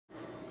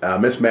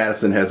Miss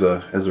Madison has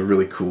a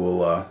really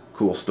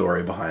cool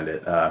story behind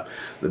it.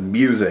 The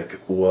music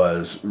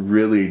was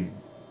really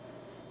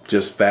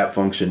just Phat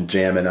Phunktion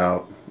jamming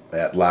out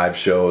at live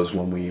shows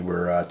when we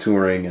were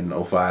touring in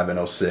 '05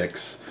 and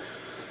 '06.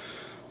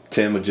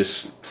 Tim would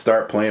just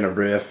start playing a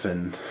riff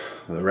and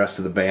the rest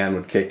of the band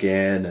would kick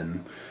in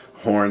and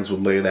horns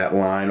would lay that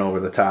line over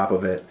the top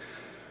of it,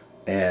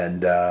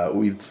 and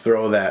we'd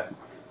throw that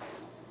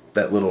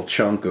little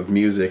chunk of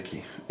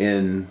music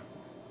in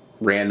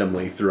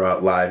randomly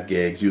throughout live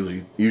gigs,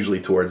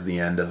 usually towards the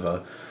end of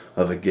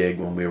a gig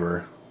when we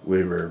were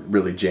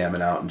really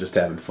jamming out and just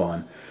having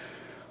fun.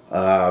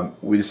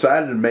 We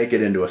decided to make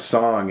it into a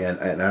song,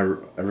 and I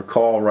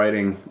recall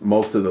writing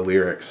most of the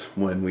lyrics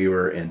when we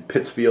were in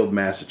Pittsfield,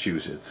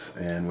 Massachusetts,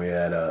 and we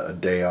had a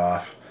day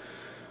off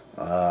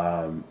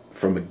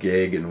from a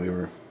gig, and we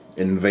were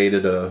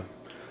invaded a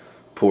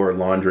poor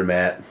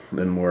laundromat,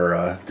 and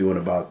we're doing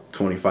about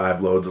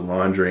 25 loads of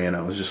laundry, and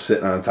I was just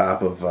sitting on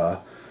top of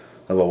a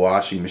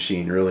washing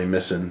machine, really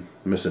missing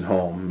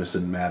home,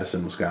 missing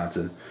Madison,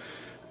 Wisconsin,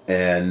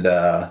 and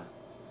I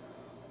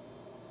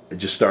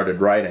just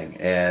started writing,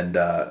 and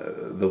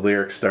the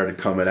lyrics started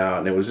coming out,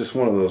 and it was just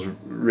one of those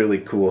really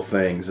cool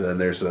things.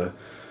 And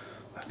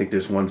I think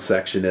there's one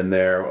section in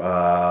there,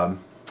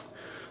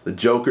 the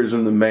Joker's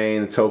in the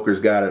main, the Toker's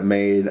got it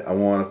made, I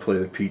want to play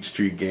the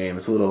Peachtree game.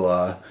 It's a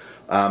little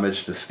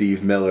homage to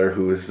Steve Miller,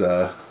 who is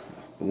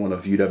one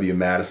of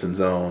UW-Madison's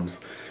owns,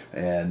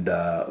 and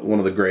one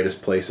of the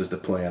greatest places to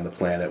play on the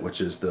planet,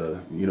 which is the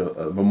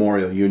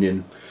Memorial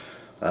Union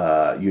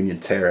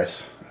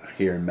Terrace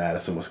here in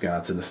Madison,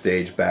 Wisconsin. The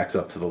stage backs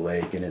up to the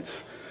lake, and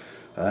it's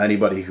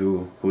anybody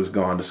who's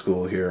gone to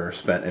school here or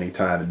spent any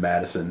time in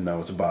Madison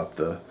knows about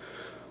the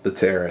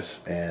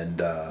terrace, and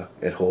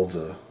it holds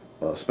a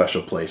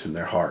special place in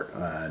their heart,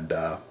 and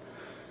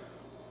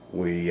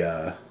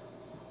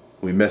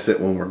we miss it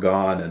when we're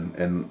gone,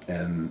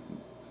 and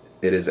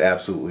it is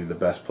absolutely the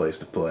best place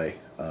to play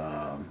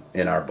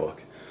in our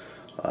book,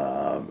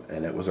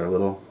 and it was our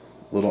little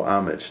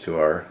homage to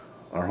our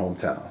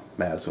hometown,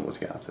 Madison,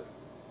 Wisconsin.